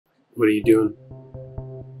What are you doing?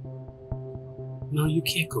 No, you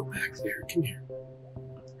can't go back there. Come here.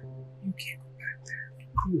 You can't go back there.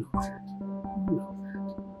 You know that. You know that.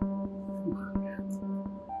 Come on, man.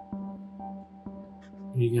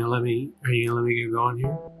 Are you gonna let me get going here?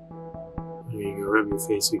 Or are you gonna rub your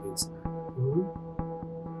face against that?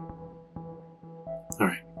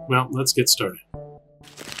 Alright, well, let's get started.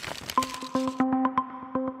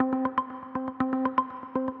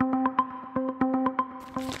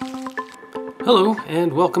 Hello,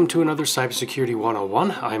 and welcome to another Cybersecurity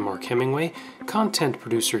 101. I'm Mark Hemingway, content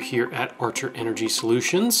producer here at Archer Energy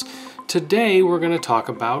Solutions. Today we're going to talk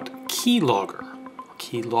about keylogger.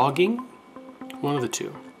 Keylogging? One of the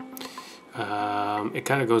two. It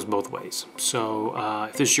kind of goes both ways. So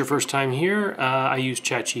if this is your first time here, I use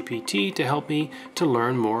ChatGPT to help me to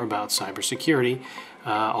learn more about cybersecurity,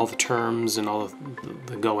 all the terms and all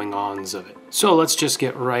the going-ons of it. So let's just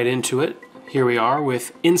get right into it. Here we are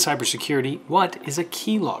with In Cybersecurity, what is a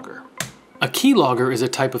keylogger? A keylogger is a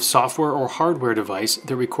type of software or hardware device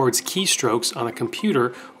that records keystrokes on a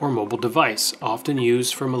computer or mobile device, often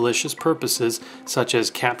used for malicious purposes such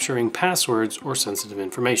as capturing passwords or sensitive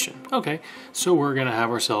information. Okay, so we're going to have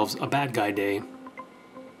ourselves a bad guy day.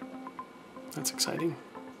 That's exciting.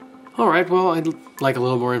 Alright, well, I'd like a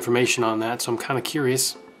little more information on that, so I'm kind of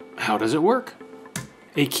curious. How does it work?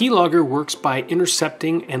 A keylogger works by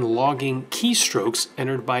intercepting and logging keystrokes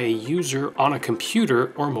entered by a user on a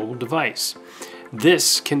computer or mobile device.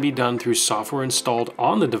 This can be done through software installed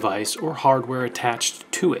on the device or hardware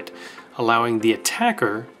attached to it, allowing the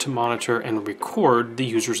attacker to monitor and record the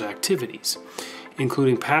user's activities,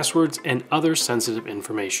 including passwords and other sensitive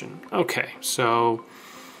information. Okay, so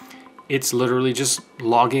it's literally just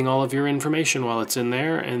logging all of your information while it's in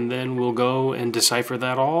there, and then we'll go and decipher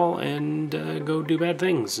that all and go do bad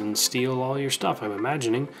things and steal all your stuff, I'm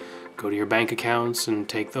imagining. Go to your bank accounts and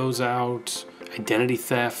take those out. Identity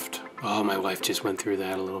theft. Oh, my wife just went through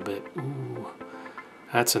that a little bit. Ooh,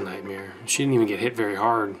 that's a nightmare. She didn't even get hit very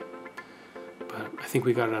hard, but I think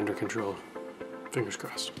we got it under control. Fingers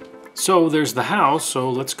crossed. So there's the how, so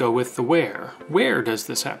let's go with the where. Where does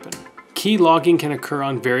this happen? Key logging can occur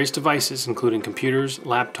on various devices, including computers,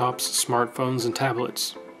 laptops, smartphones, and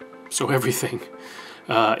tablets. So everything.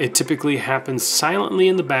 It typically happens silently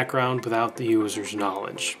in the background without the user's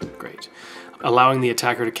knowledge. Great. Allowing the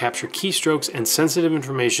attacker to capture keystrokes and sensitive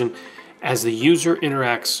information as the user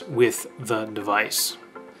interacts with the device.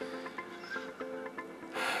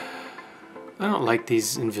 I don't like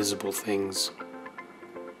these invisible things.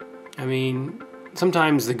 I mean,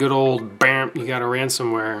 sometimes the good old bam, you got a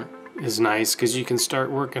ransomware is nice because you can start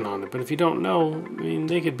working on it. But if you don't know, I mean,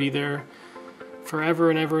 they could be there forever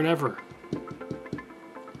and ever and ever.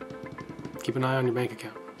 Keep an eye on your bank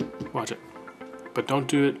account. Watch it. But don't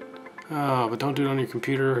do it. But don't do it on your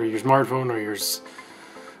computer or your smartphone or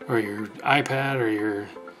your iPad or your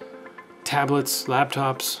tablets,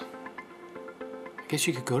 laptops. I guess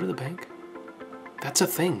you could go to the bank. That's a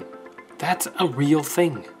thing. That's a real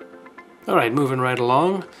thing. All right, moving right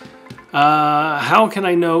along. How can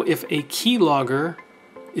I know if a keylogger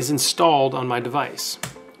is installed on my device?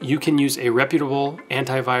 You can use a reputable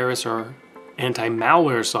antivirus or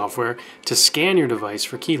anti-malware software to scan your device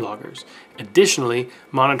for keyloggers. Additionally,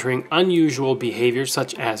 monitoring unusual behavior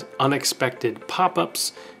such as unexpected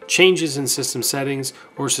pop-ups, changes in system settings,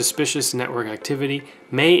 or suspicious network activity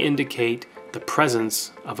may indicate the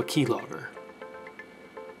presence of a keylogger.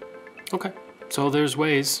 Okay, so there's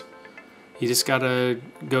ways. You just gotta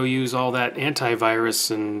go use all that antivirus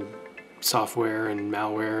and software and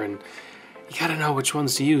malware, and you gotta know which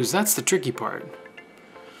ones to use. That's the tricky part.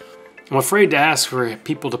 I'm afraid to ask for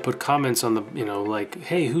people to put comments on the, like,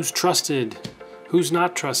 hey, who's trusted, who's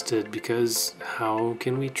not trusted, because how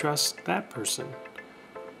can we trust that person?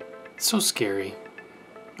 It's so scary.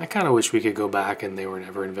 I kind of wish we could go back and they were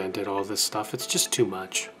never invented, all this stuff. It's just too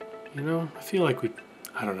much. I feel like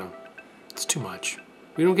I don't know. It's too much.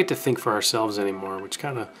 We don't get to think for ourselves anymore, which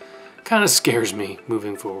kind of scares me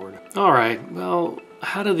moving forward. All right, well,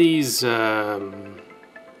 how do these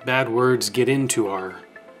bad words get into our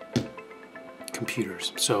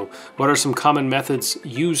computers? So, what are some common methods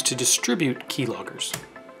used to distribute keyloggers?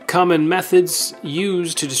 Common methods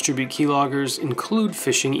used to distribute keyloggers include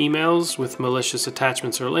phishing emails with malicious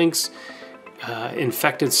attachments or links,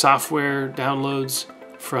 infected software downloads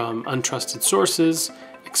from untrusted sources,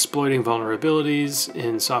 exploiting vulnerabilities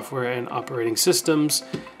in software and operating systems,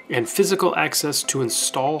 and physical access to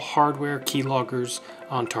install hardware keyloggers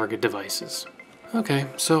on target devices. Okay,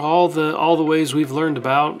 so all the ways we've learned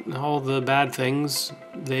about, all the bad things,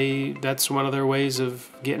 that's one of their ways of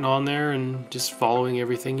getting on there and just following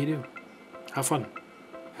everything you do. How fun.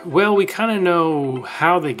 Well, we kind of know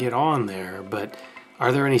how they get on there, but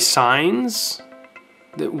are there any signs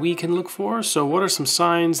that we can look for? So what are some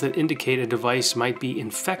signs that indicate a device might be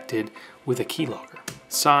infected with a keylogger?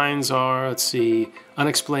 Signs are, let's see,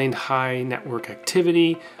 unexplained high network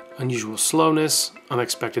activity, unusual slowness,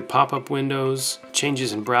 unexpected pop-up windows,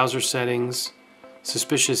 changes in browser settings,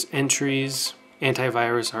 suspicious entries,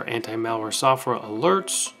 antivirus or anti-malware software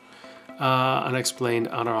alerts, unexplained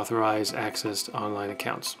unauthorized access to online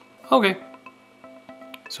accounts. Okay,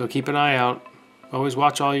 so keep an eye out. Always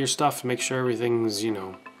watch all your stuff and make sure everything's,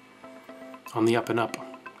 on the up and up,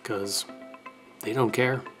 because they don't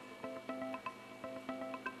care.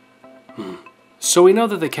 So we know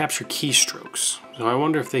that they capture keystrokes. So I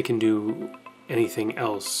wonder if they can do anything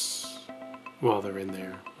else while they're in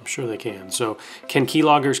there. I'm sure they can. So can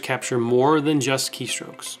keyloggers capture more than just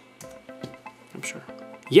keystrokes? I'm sure.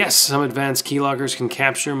 Yes, some advanced keyloggers can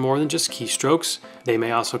capture more than just keystrokes. They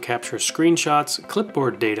may also capture screenshots,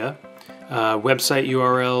 clipboard data, website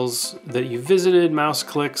URLs that you visited, mouse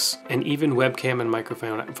clicks, and even webcam and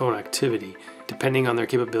microphone activity, depending on their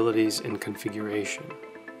capabilities and configuration.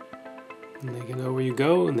 And they can know where you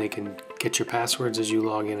go, and they can get your passwords as you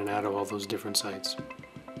log in and out of all those different sites.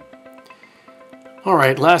 All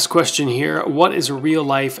right, last question here. What is a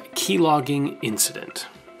real-life keylogging incident?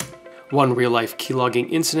 One real-life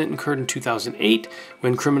keylogging incident occurred in 2008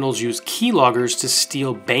 when criminals used keyloggers to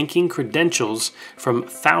steal banking credentials from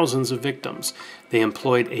thousands of victims. They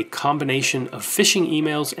employed a combination of phishing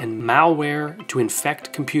emails and malware to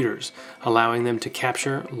infect computers, allowing them to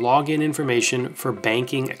capture login information for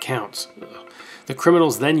banking accounts. The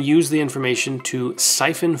criminals then used the information to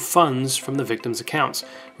siphon funds from the victims' accounts,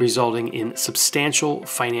 resulting in substantial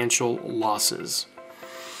financial losses.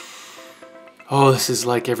 Oh, this is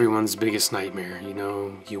like everyone's biggest nightmare.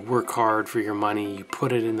 You work hard for your money, you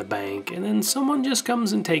put it in the bank, and then someone just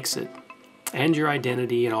comes and takes it. And your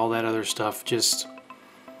identity and all that other stuff, just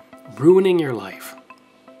ruining your life.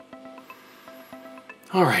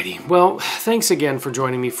 Alrighty, well, thanks again for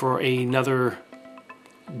joining me for another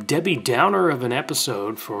Debbie Downer of an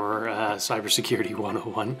episode for Cybersecurity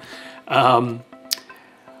 101.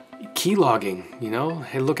 Keylogging,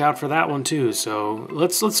 hey, look out for that one too. So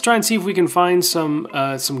let's try and see if we can find some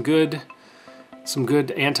good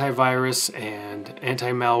antivirus and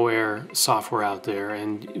anti-malware software out there,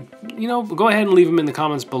 and go ahead and leave them in the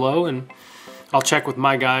comments below, and I'll check with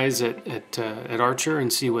my guys at Archer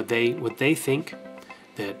and see what they think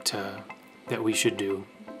that we should do,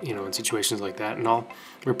 in situations like that, and I'll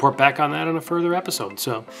report back on that in a further episode.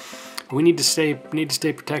 So we need to stay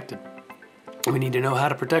protected. We need to know how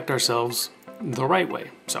to protect ourselves the right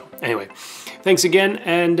way. So anyway, thanks again,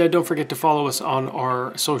 and don't forget to follow us on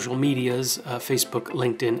our social medias, Facebook,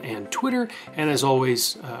 LinkedIn, and Twitter, and as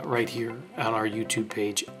always, right here on our YouTube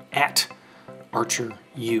page at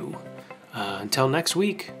ArcherU. Until next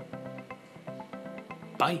week,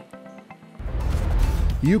 bye.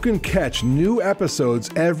 You can catch new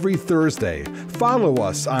episodes every Thursday. Follow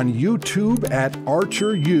us on YouTube at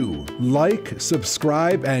ArcherU. Like,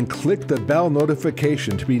 subscribe, and click the bell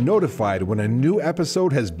notification to be notified when a new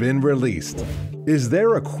episode has been released. Is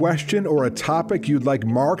there a question or a topic you'd like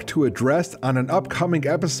Mark to address on an upcoming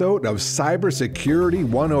episode of Cybersecurity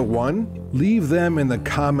 101? Leave them in the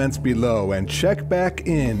comments below and check back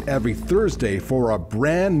in every Thursday for a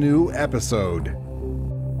brand new episode.